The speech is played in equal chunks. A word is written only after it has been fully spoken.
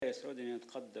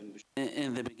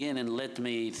In the beginning, let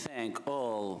me thank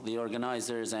all the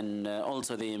organizers and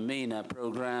also the MENA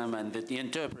program and the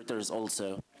interpreters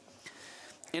also,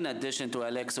 in addition to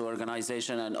Alexo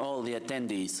organization and all the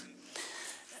attendees.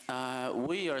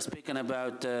 We are speaking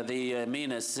about the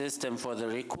MENA system for the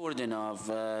recording of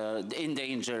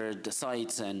endangered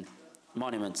sites and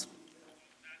monuments.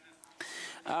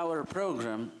 Our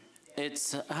program,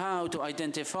 it's how to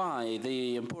identify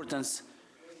the importance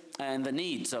and the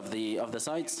needs of the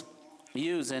sites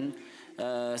using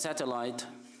satellite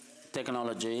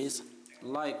technologies,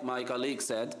 like my colleague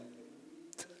said,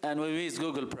 and we use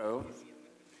Google Pro.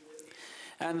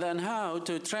 And then how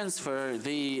to transfer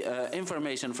the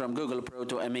information from Google Pro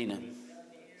to MENA.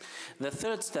 The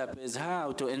third step is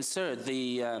how to insert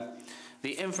the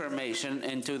information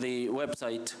into the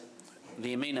website,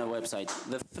 the MENA website.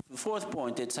 The fourth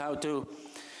point is how to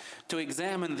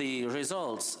examine the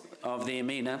results of the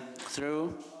MENA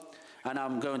through, and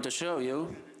I'm going to show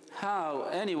you how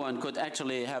anyone could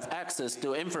actually have access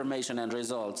to information and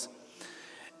results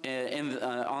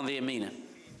on the MENA.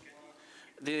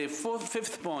 The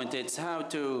fifth point is how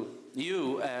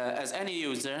you, as any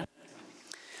user,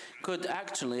 could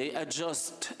actually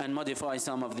adjust and modify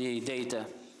some of the data.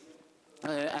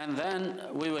 And then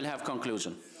we will have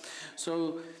conclusion.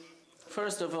 So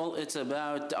first of all, it's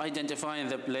about identifying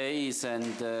the place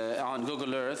and on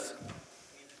Google Earth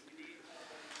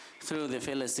through the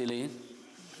Filisili,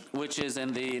 which is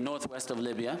in the northwest of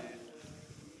Libya,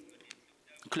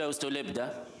 close to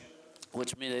Libda,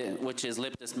 which is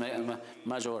Leptis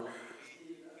Major,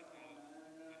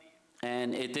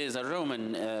 and it is a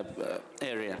Roman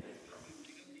area.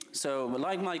 So,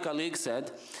 like my colleague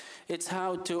said, it's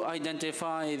how to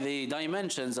identify the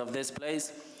dimensions of this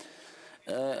place.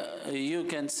 You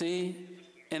can see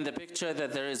in the picture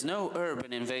that there is no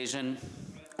urban invasion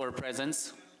or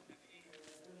presence.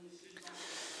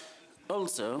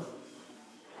 Also,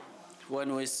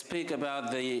 when we speak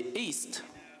about the east,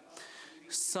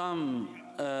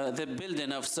 the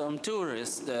building of some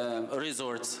tourist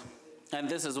resorts, and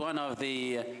this is one of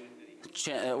the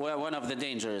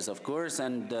dangers, of course.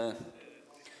 And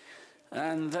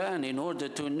then, in order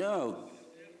to know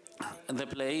the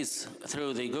place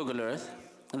through the Google Earth,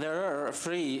 there are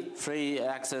free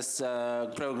access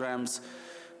programs,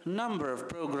 number of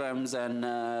programs and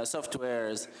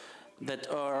softwares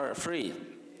that are free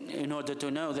in order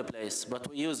to know the place. But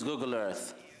we use Google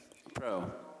Earth Pro.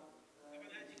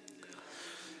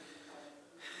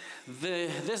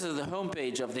 This is the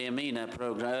homepage of the MENA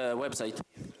program website.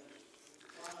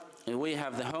 We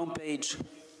have the homepage,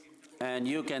 and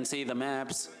you can see the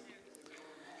maps.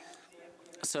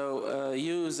 So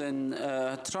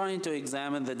trying to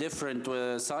examine the different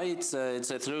sites,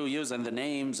 it's through using the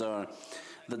names or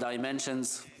the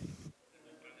dimensions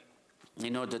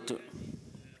in order to.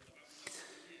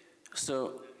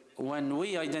 So when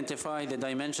we identify the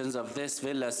dimensions of this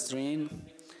villa screen,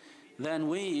 then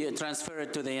we transfer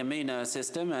it to the MENA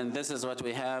system, and this is what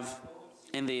we have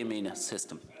in the MENA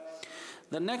system.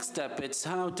 The next step is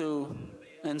how to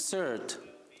insert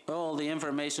all the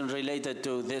information related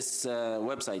to this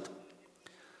website.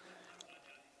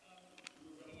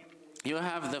 You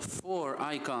have the 4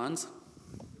 icons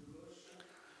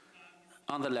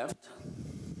on the left.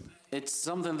 It's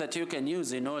something that you can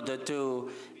use in order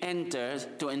to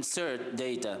insert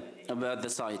data about the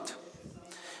site.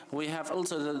 We have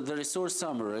also the resource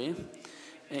summary,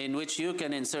 in which you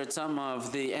can insert some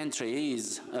of the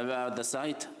entries about the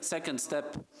site. Second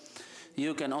step,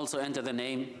 you can also enter the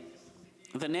name.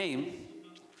 The name,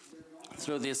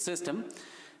 through this system,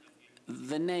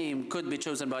 the name could be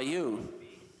chosen by you.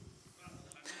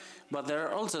 But there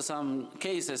are also some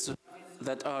cases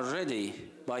that are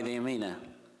ready by the MENA.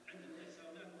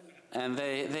 And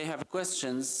they have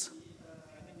questions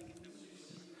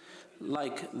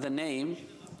like the name,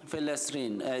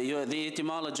 Filestrin, the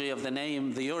etymology of the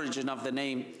name, the origin of the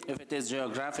name, if it is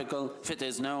geographical, if it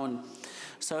is known.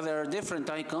 So there are different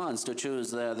icons to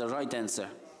choose the right answer.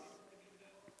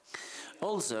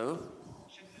 Also,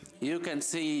 you can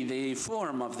see the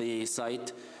form of the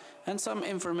site and some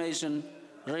information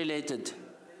related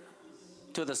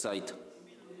to the site.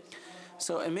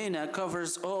 So MENA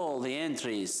covers all the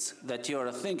entries that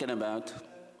you're thinking about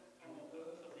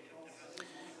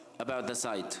the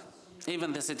site,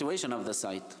 even the situation of the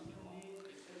site.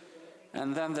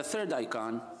 And then the third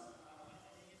icon,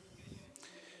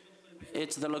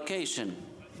 it's the location,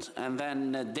 and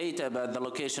then data about the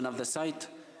location of the site.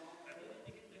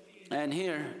 And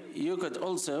here you could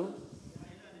also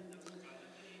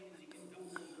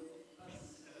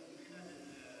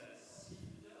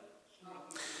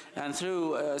And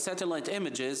through satellite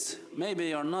images, maybe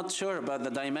you're not sure about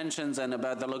the dimensions and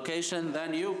about the location,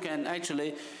 then you can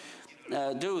actually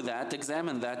do that,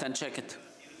 examine that, and check it.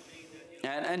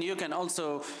 And you can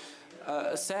also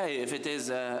say if it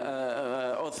is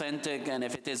authentic and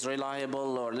if it is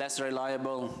reliable or less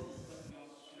reliable.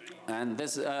 And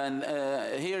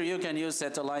here you can use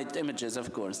satellite images,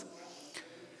 of course.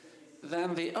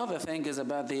 Then the other thing is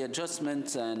about the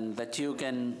adjustments and that you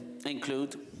can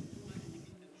include.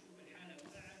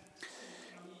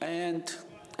 And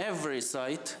every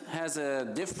site has a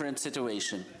different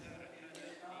situation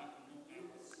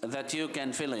that you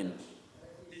can fill in.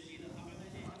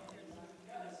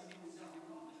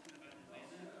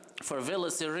 For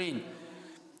Villa Serene,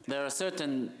 there are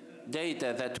certain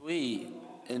data that we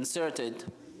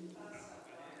inserted,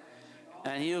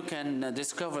 and you can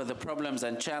discover the problems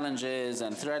and challenges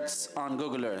and threats on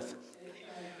Google Earth.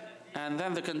 And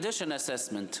then the condition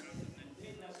assessment.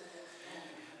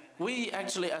 We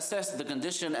actually assessed the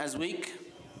condition as weak,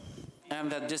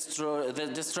 and that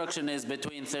the destruction is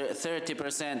between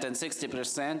 30% and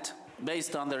 60%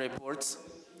 based on the reports.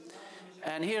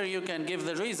 And here you can give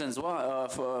the reasons why,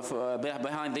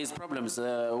 behind these problems.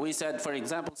 We said, for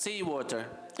example, seawater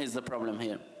is the problem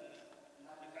here.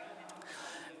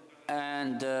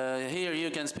 And here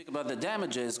you can speak about the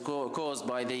damages caused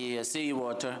by the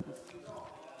seawater.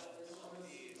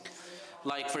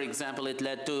 Like, for example, it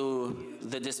led to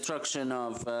the destruction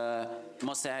of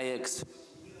mosaics.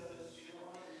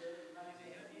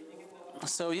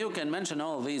 So you can mention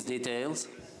all these details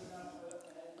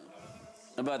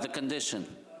about the condition.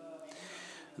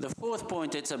 The fourth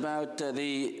point, it's about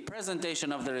the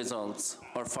presentation of the results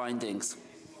or findings.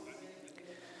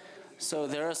 So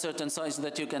there are certain sites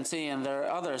that you can see and there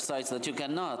are other sites that you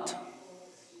cannot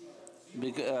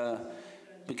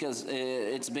because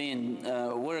it's being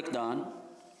worked on.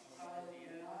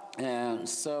 And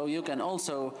so you can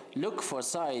also look for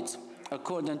sites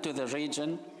according to the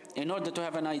region in order to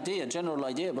have an idea, general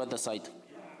idea about the site.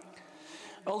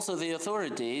 Also, the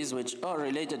authorities which are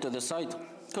related to the site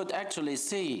could actually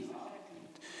see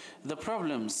the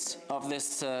problems of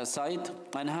this site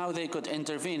and how they could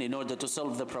intervene in order to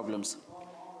solve the problems.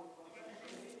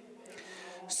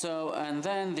 So, and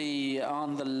then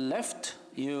on the left,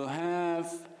 you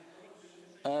have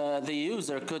the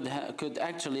user could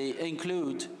actually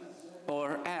include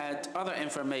or add other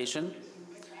information.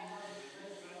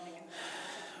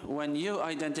 When you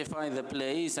identify the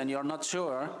place and you're not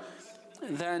sure,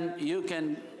 then you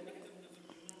can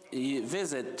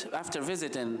visit, after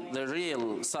visiting the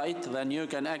real site, then you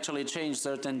can actually change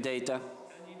certain data.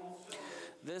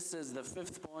 This is the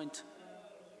fifth point.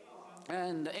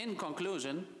 And in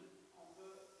conclusion,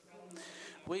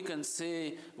 we can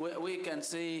see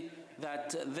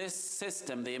that this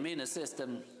system, the EMINA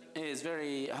system, is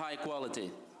very high quality.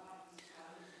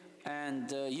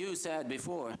 And you said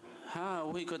before how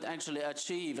we could actually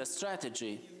achieve a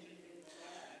strategy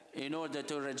in order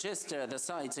to register the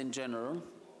sites in general.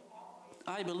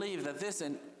 I believe that this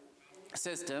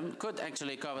system could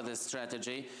actually cover this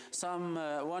strategy.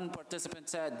 One participant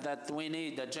said that we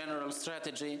need a general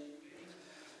strategy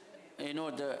in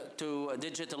order to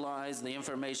digitalize the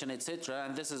information, etc.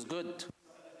 And this is good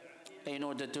in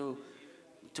order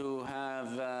to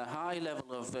have a high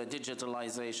level of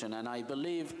digitalization. And I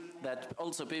believe that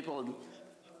also people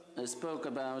spoke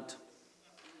about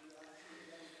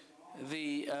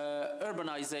the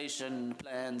urbanization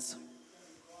plans.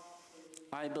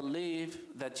 I believe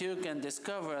that you can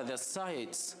discover the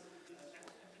sites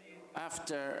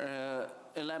after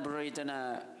elaborating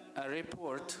a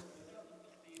report,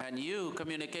 and you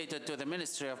communicate it to the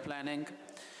Ministry of Planning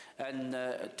and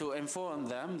to inform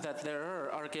them that there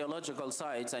are archaeological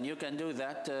sites, and you can do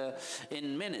that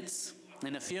in minutes,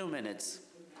 in a few minutes.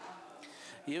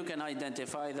 You can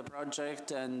identify the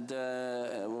project and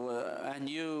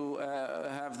you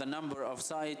have the number of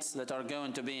sites that are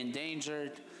going to be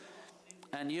endangered,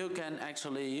 and you can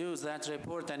actually use that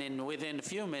report, and within a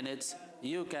few minutes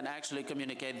you can actually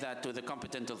communicate that to the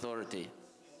competent authority.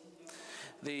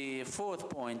 The fourth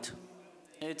point,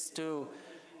 it's to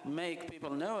make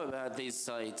people know about these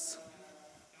sites,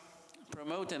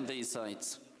 promoting these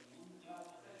sites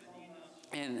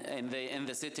in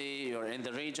the city or in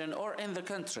the region or in the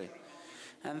country.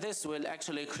 And this will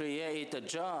actually create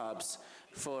jobs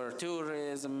for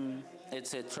tourism,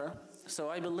 etc. So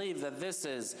I believe that this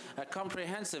is a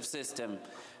comprehensive system,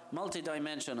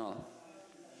 multidimensional.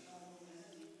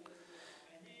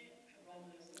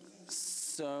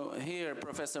 So here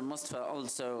Professor Mustafa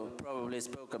also probably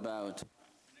spoke about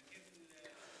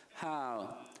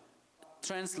how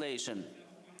translation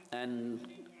and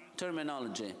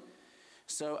terminology.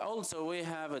 So also we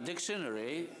have a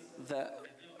dictionary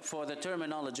for the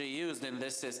terminology used in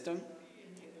this system.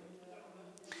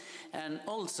 And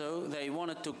also they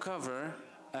wanted to cover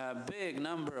a big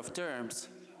number of terms.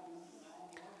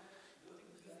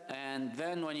 And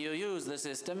then when you use the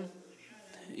system,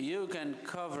 you can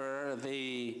cover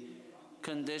the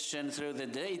condition through the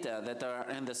data that are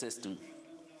in the system.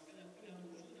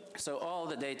 So all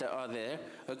the data are there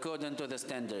according to the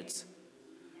standards.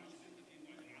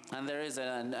 And there is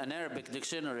an Arabic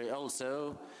dictionary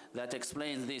also that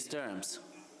explains these terms.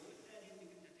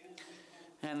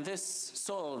 And this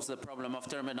solves the problem of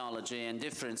terminology and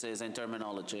differences in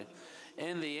terminology.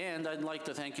 In the end, I'd like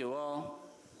to thank you all